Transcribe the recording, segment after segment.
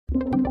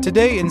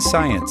Today in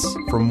Science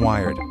from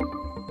Wired.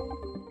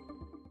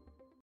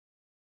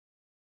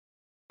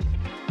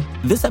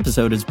 This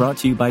episode is brought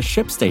to you by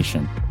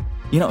ShipStation.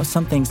 You know,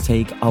 some things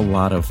take a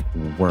lot of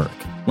work,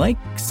 like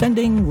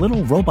sending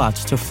little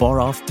robots to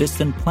far-off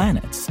distant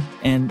planets.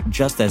 And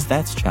just as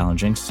that's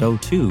challenging, so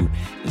too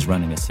is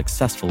running a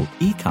successful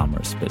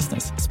e-commerce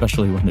business,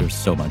 especially when there's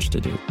so much to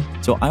do.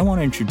 So I want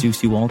to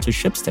introduce you all to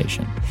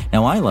ShipStation.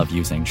 Now, I love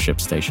using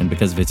ShipStation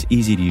because of its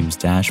easy-to-use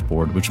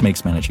dashboard, which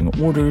makes managing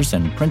orders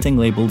and printing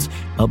labels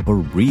a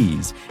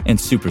breeze and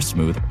super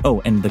smooth.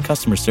 Oh, and the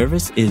customer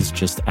service is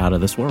just out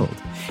of this world.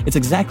 It's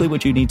exactly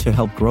what you need to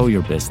help grow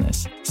your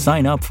business.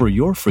 Sign up for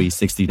your free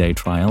 60-day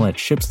trial at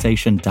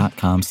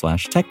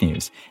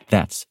shipstation.com/technews.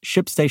 That's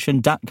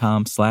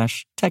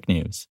shipstation.com/technews.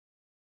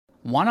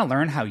 Want to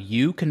learn how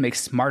you can make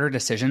smarter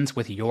decisions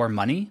with your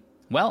money?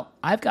 Well,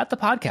 I've got the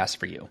podcast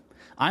for you.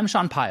 I'm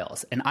Sean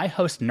Piles, and I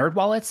host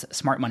NerdWallet's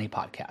Smart Money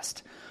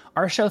Podcast.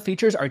 Our show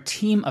features our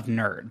team of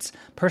nerds,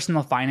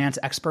 personal finance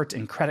experts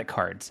in credit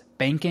cards,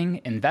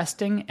 banking,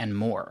 investing, and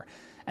more.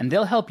 And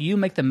they'll help you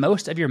make the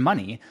most of your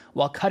money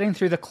while cutting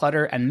through the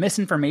clutter and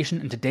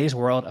misinformation in today's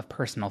world of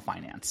personal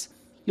finance.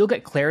 You'll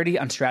get clarity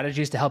on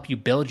strategies to help you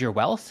build your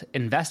wealth,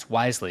 invest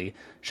wisely,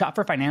 shop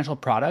for financial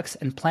products,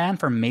 and plan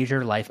for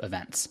major life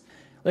events.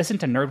 Listen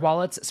to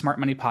NerdWallet's Smart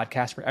Money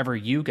Podcast wherever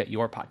you get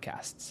your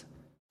podcasts.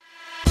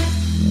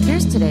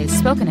 Here's today's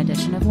spoken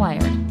edition of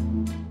Wired.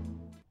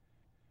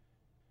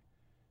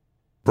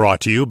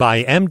 Brought to you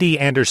by MD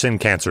Anderson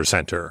Cancer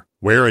Center,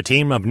 where a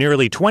team of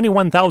nearly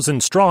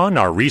 21,000 strong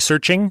are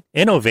researching,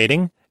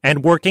 innovating,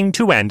 and working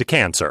to end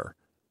cancer.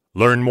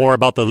 Learn more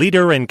about the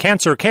leader in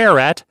cancer care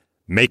at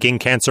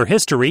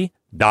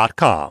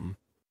makingcancerhistory.com.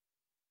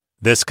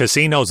 This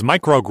casino's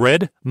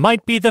microgrid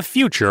might be the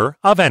future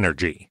of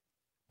energy.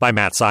 By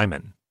Matt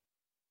Simon.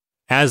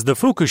 As the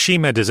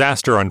Fukushima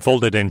disaster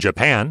unfolded in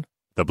Japan,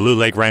 the Blue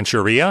Lake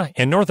Rancheria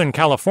in Northern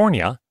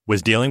California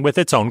was dealing with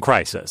its own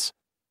crisis.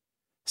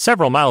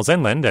 Several miles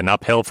inland and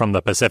uphill from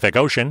the Pacific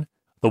Ocean,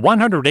 the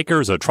 100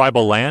 acres of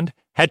tribal land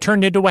had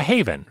turned into a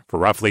haven for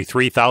roughly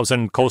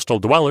 3,000 coastal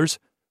dwellers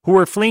who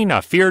were fleeing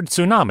a feared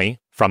tsunami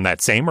from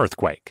that same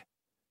earthquake.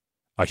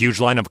 A huge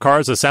line of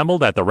cars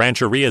assembled at the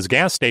Rancheria's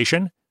gas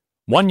station.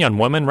 One young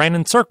woman ran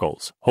in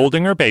circles,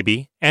 holding her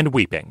baby and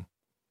weeping.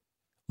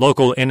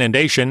 Local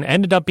inundation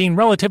ended up being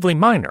relatively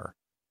minor,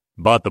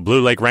 but the Blue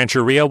Lake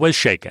Rancheria was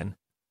shaken.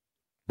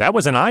 That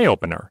was an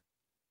eye-opener,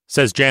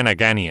 says Jana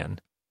Ganian,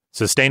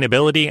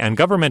 Sustainability and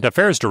Government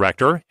Affairs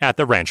Director at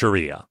the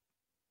Rancheria.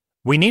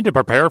 We need to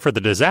prepare for the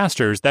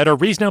disasters that are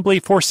reasonably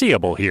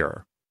foreseeable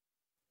here.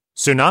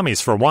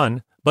 Tsunamis for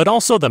one, but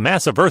also the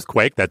massive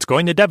earthquake that's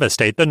going to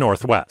devastate the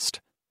Northwest,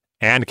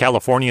 and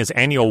California's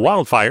annual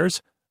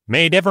wildfires,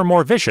 made ever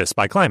more vicious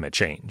by climate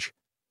change.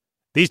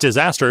 These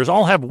disasters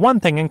all have one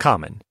thing in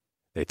common.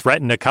 They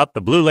threaten to cut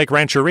the Blue Lake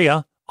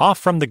Rancheria off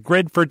from the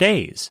grid for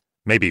days,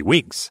 maybe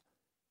weeks.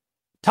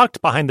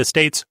 Tucked behind the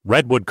state's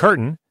redwood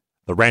curtain,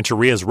 the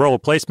Rancheria's rural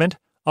placement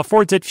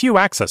affords it few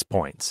access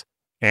points,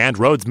 and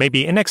roads may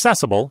be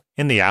inaccessible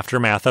in the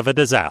aftermath of a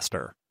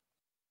disaster.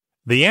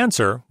 The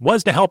answer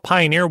was to help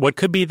pioneer what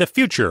could be the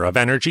future of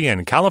energy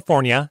in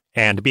California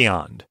and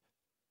beyond.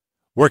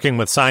 Working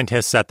with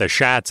scientists at the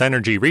Schatz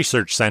Energy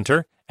Research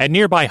Center at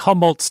nearby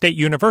Humboldt State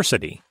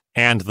University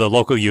and the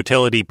local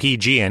utility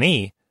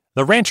PG&E,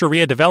 the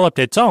Rancheria developed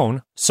its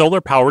own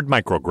solar-powered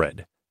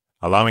microgrid,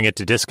 allowing it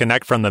to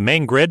disconnect from the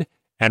main grid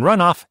and run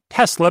off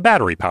Tesla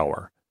battery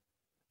power.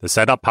 The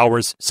setup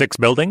powers 6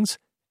 buildings,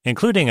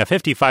 including a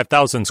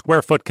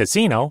 55,000-square-foot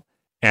casino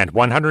and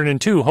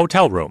 102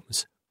 hotel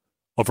rooms,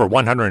 over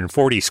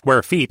 140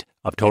 square feet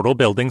of total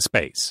building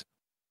space.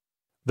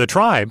 The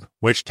tribe,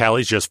 which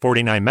tallies just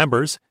 49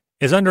 members,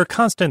 is under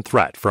constant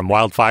threat from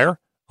wildfire,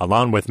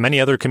 along with many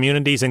other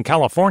communities in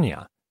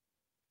California.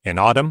 In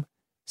autumn,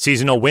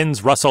 seasonal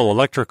winds rustle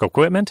electric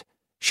equipment,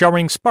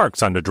 showering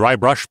sparks onto dry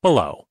brush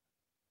below.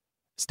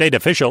 State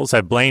officials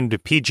have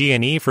blamed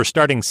PG&E for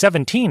starting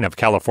 17 of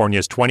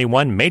California's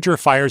 21 major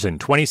fires in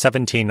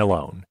 2017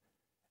 alone,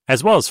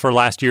 as well as for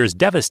last year's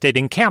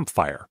devastating Camp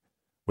Fire,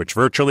 which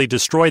virtually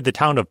destroyed the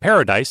town of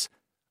Paradise,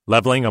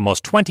 leveling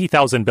almost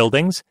 20,000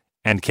 buildings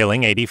and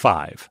killing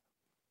 85.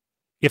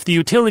 If the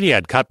utility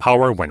had cut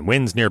power when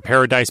winds near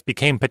Paradise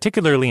became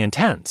particularly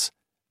intense,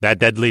 that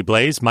deadly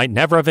blaze might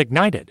never have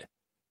ignited.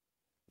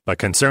 But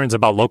concerns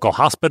about local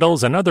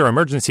hospitals and other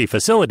emergency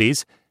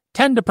facilities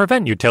tend to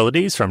prevent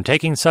utilities from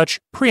taking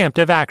such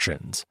preemptive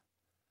actions.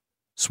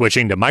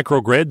 Switching to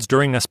microgrids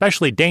during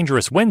especially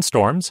dangerous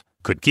windstorms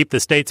could keep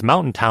the state's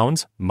mountain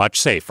towns much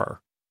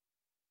safer.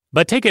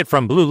 But take it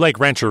from Blue Lake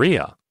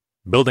Rancheria.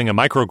 Building a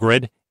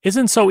microgrid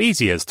isn't so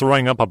easy as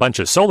throwing up a bunch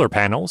of solar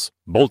panels,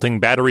 bolting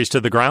batteries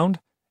to the ground,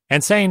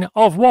 and saying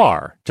au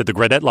revoir to the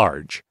grid at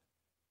large.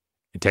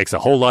 It takes a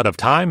whole lot of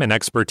time and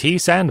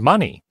expertise and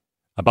money,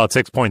 about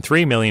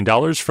 $6.3 million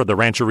for the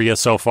Rancheria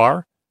so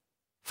far,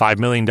 $5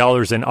 million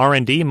in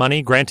R&D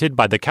money granted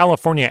by the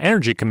California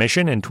Energy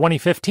Commission in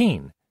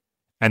 2015,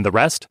 and the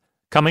rest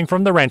coming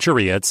from the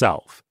Rancheria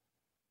itself.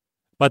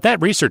 But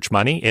that research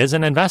money is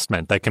an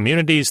investment that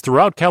communities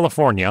throughout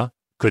California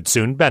could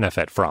soon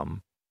benefit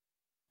from.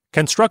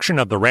 Construction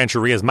of the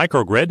Rancheria's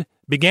microgrid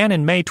began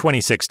in May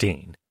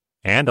 2016,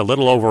 and a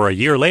little over a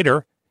year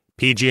later,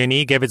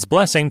 PG&E gave its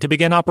blessing to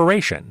begin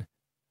operation.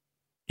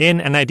 In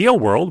an ideal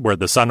world where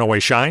the sun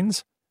always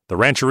shines, the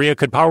Rancheria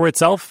could power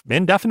itself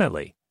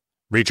indefinitely,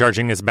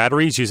 recharging its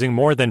batteries using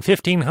more than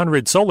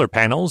 1,500 solar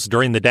panels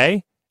during the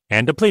day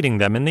and depleting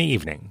them in the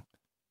evening.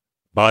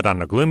 But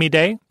on a gloomy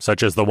day,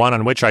 such as the one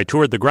on which I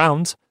toured the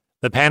grounds,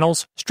 the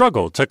panels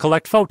struggle to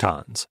collect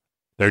photons.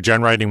 They're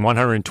generating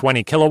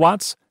 120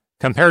 kilowatts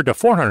compared to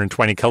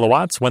 420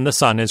 kilowatts when the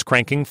sun is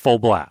cranking full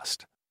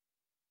blast.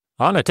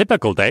 On a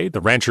typical day,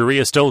 the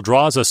Rancheria still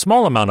draws a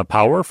small amount of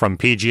power from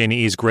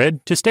PG&E's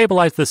grid to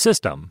stabilize the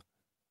system.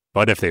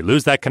 But if they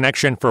lose that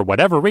connection for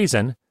whatever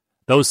reason,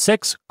 those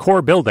 6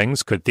 core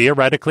buildings could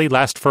theoretically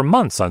last for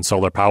months on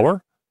solar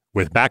power,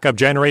 with backup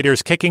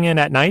generators kicking in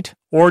at night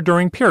or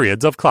during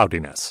periods of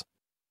cloudiness.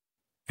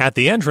 At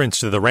the entrance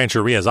to the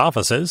Rancheria's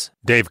offices,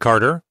 Dave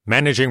Carter,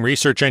 managing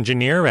research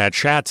engineer at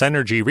Schatz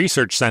Energy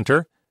Research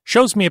Center,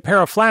 shows me a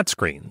pair of flat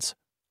screens.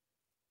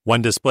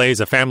 One displays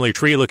a family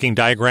tree-looking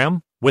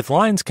diagram with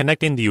lines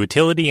connecting the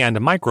utility and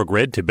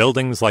microgrid to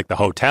buildings like the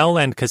hotel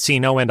and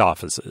casino and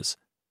offices.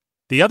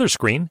 The other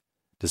screen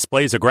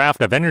displays a graph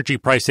of energy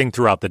pricing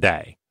throughout the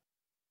day.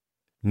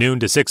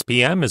 Noon to 6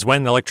 p.m. is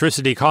when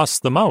electricity costs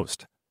the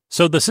most,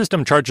 so the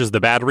system charges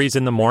the batteries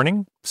in the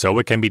morning so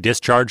it can be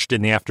discharged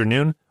in the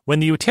afternoon when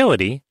the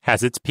utility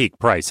has its peak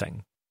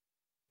pricing.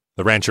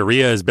 The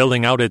Rancheria is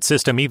building out its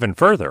system even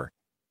further.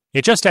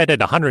 It just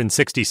added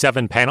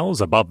 167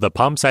 panels above the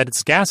pumps at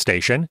its gas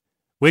station,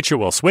 which it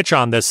will switch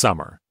on this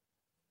summer.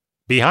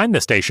 Behind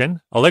the station,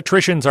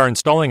 electricians are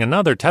installing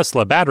another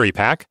Tesla battery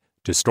pack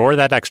to store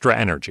that extra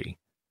energy.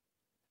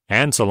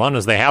 And so long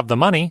as they have the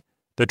money,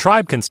 the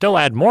tribe can still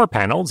add more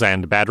panels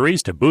and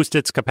batteries to boost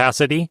its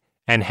capacity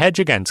and hedge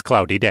against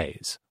cloudy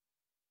days.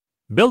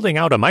 Building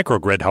out a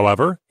microgrid,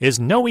 however, is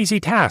no easy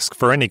task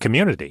for any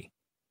community.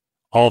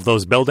 All of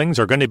those buildings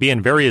are going to be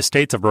in various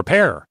states of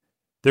repair.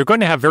 They're going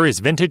to have various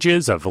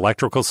vintages of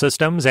electrical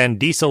systems and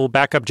diesel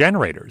backup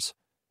generators,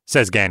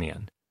 says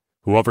Gagnon,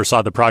 who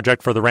oversaw the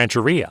project for the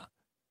Rancheria.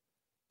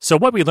 So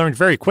what we learned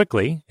very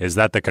quickly is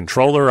that the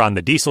controller on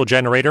the diesel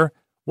generator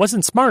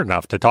wasn't smart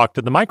enough to talk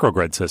to the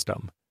microgrid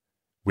system.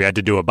 We had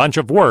to do a bunch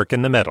of work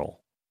in the middle.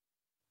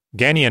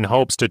 Gagnon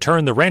hopes to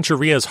turn the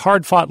Rancheria's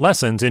hard-fought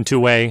lessons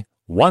into a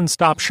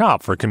one-stop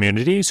shop for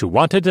communities who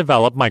want to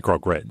develop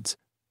microgrids.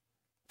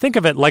 Think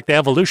of it like the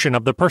evolution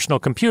of the personal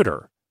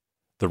computer.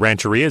 The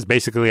Rancheria is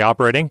basically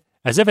operating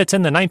as if it's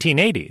in the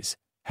 1980s,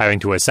 having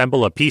to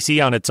assemble a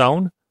PC on its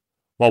own,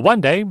 while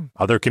one day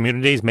other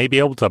communities may be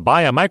able to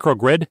buy a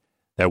microgrid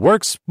that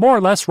works more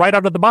or less right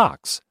out of the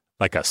box,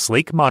 like a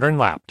sleek modern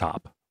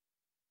laptop.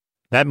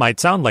 That might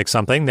sound like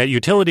something that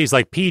utilities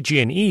like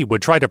PG&E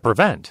would try to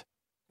prevent.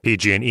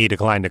 PG&E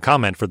declined to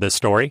comment for this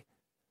story.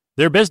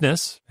 Their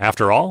business,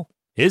 after all,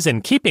 is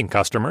in keeping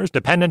customers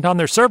dependent on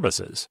their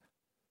services.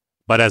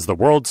 But as the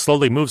world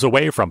slowly moves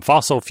away from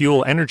fossil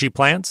fuel energy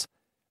plants,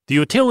 the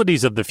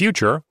utilities of the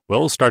future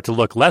will start to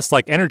look less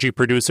like energy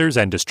producers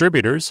and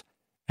distributors,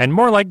 and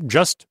more like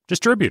just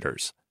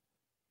distributors.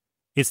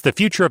 It's the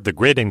future of the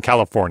grid in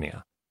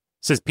California,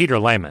 says Peter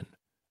Lehman,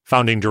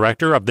 founding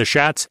director of the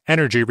Schatz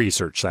Energy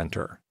Research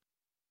Center.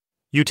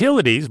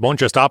 Utilities won't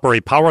just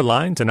operate power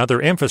lines and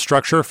other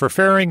infrastructure for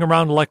ferrying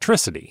around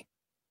electricity.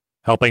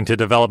 Helping to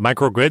develop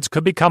microgrids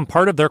could become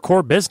part of their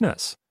core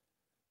business.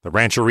 The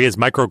Rancheria's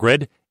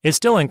microgrid is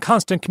still in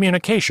constant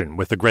communication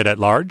with the grid at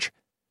large.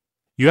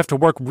 You have to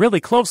work really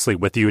closely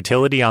with the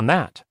utility on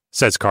that,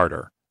 says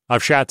Carter,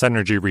 of Schatz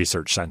Energy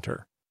Research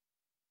Center.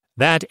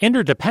 That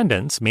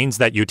interdependence means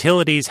that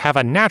utilities have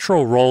a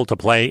natural role to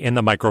play in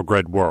the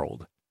microgrid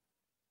world.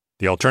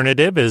 The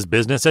alternative is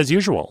business as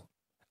usual,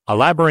 a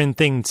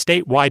labyrinthine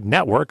statewide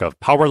network of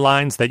power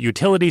lines that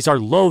utilities are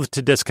loath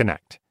to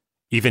disconnect,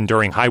 even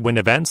during high wind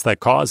events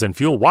that cause and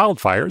fuel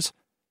wildfires,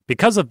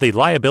 because of the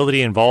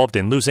liability involved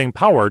in losing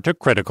power to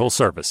critical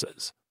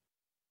services.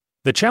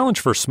 The challenge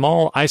for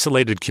small,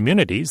 isolated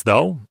communities,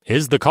 though,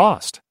 is the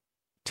cost.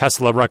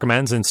 Tesla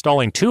recommends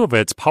installing 2 of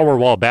its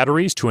Powerwall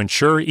batteries to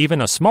ensure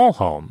even a small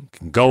home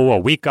can go a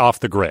week off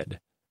the grid,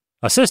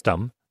 a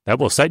system that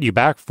will set you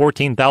back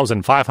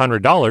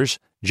 $14,500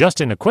 just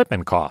in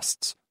equipment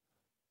costs.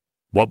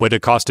 What would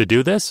it cost to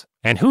do this,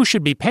 and who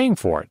should be paying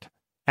for it?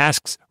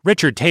 Asks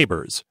Richard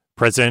Tabers,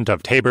 president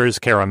of Tabers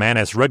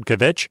Karamanis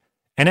Rudkovich,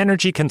 an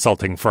energy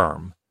consulting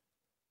firm.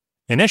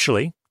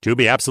 Initially, to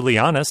be absolutely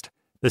honest,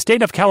 the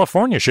state of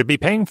California should be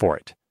paying for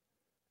it.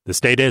 The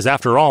state is,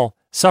 after all,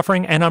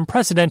 suffering an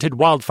unprecedented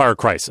wildfire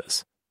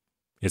crisis.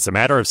 It's a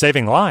matter of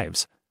saving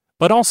lives,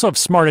 but also of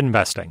smart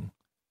investing.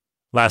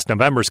 Last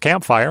November's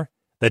Camp Fire,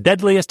 the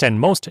deadliest and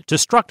most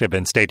destructive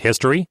in state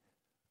history,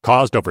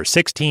 caused over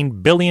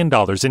 $16 billion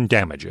in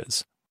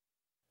damages.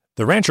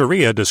 The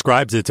Rancheria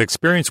describes its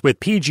experience with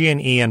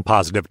PG&E in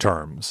positive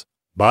terms,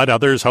 but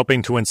others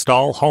hoping to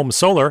install home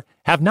solar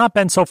have not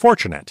been so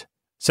fortunate,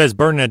 says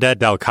Bernadette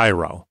Del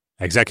Cairo,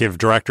 executive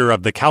director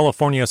of the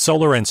California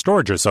Solar and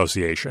Storage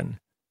Association.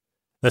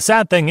 The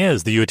sad thing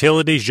is the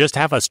utilities just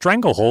have a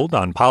stranglehold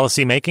on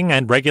policymaking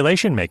and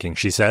regulation making,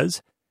 she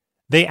says.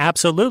 They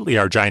absolutely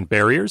are giant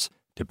barriers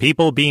to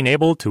people being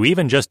able to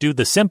even just do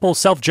the simple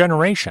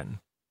self-generation.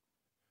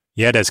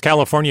 Yet as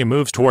California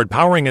moves toward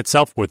powering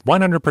itself with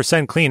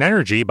 100% clean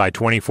energy by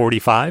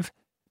 2045,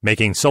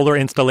 making solar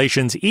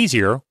installations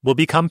easier will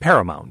become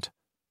paramount.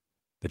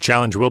 The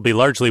challenge will be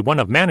largely one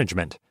of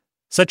management,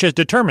 such as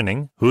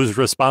determining who's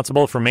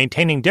responsible for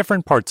maintaining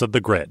different parts of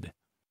the grid.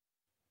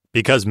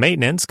 Because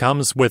maintenance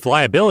comes with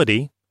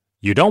liability,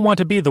 you don't want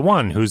to be the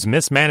one whose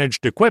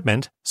mismanaged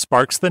equipment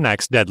sparks the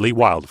next deadly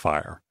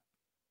wildfire.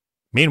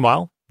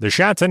 Meanwhile, the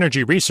Schatz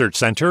Energy Research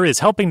Center is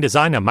helping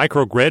design a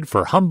microgrid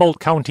for Humboldt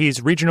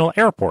County's regional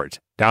airport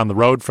down the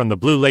road from the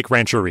Blue Lake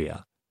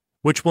Rancheria,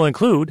 which will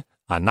include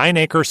a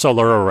 9-acre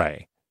solar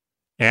array.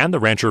 And the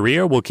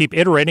Rancheria will keep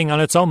iterating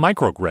on its own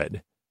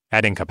microgrid,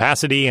 adding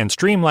capacity and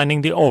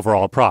streamlining the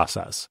overall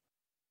process.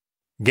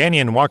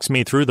 Gagnon walks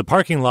me through the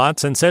parking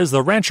lots and says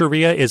the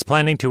Rancheria is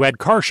planning to add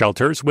car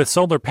shelters with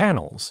solar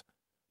panels.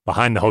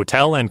 Behind the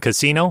hotel and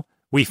casino,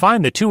 we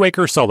find the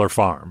 2-acre solar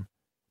farm,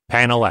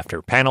 panel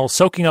after panel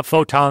soaking up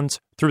photons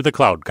through the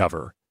cloud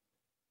cover.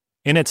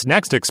 In its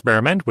next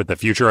experiment with the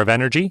future of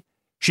energy,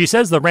 she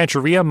says the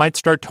Rancheria might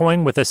start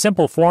toying with a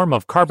simple form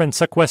of carbon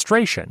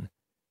sequestration,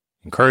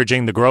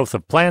 encouraging the growth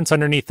of plants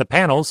underneath the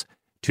panels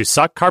to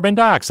suck carbon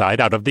dioxide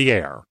out of the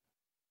air.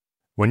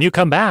 When you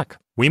come back,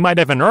 we might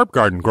have an herb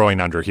garden growing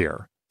under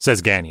here,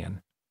 says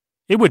Gagnon.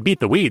 It would beat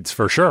the weeds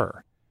for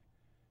sure.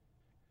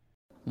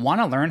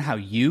 Want to learn how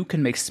you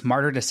can make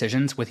smarter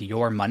decisions with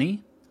your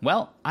money?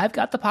 Well, I've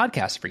got the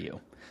podcast for you.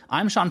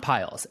 I'm Sean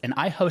Piles, and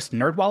I host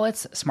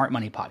NerdWallet's Smart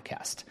Money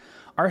Podcast.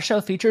 Our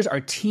show features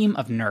our team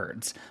of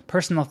nerds,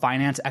 personal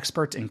finance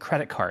experts in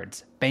credit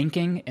cards,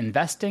 banking,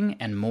 investing,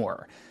 and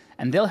more.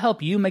 And they'll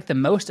help you make the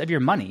most of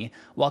your money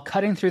while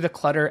cutting through the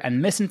clutter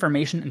and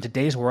misinformation in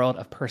today's world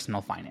of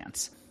personal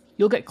finance.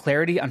 You'll get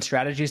clarity on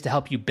strategies to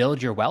help you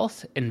build your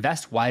wealth,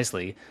 invest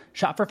wisely,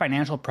 shop for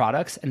financial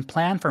products, and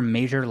plan for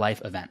major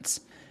life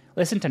events.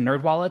 Listen to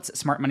NerdWallet's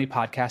Smart Money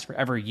Podcast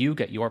wherever you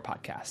get your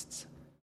podcasts.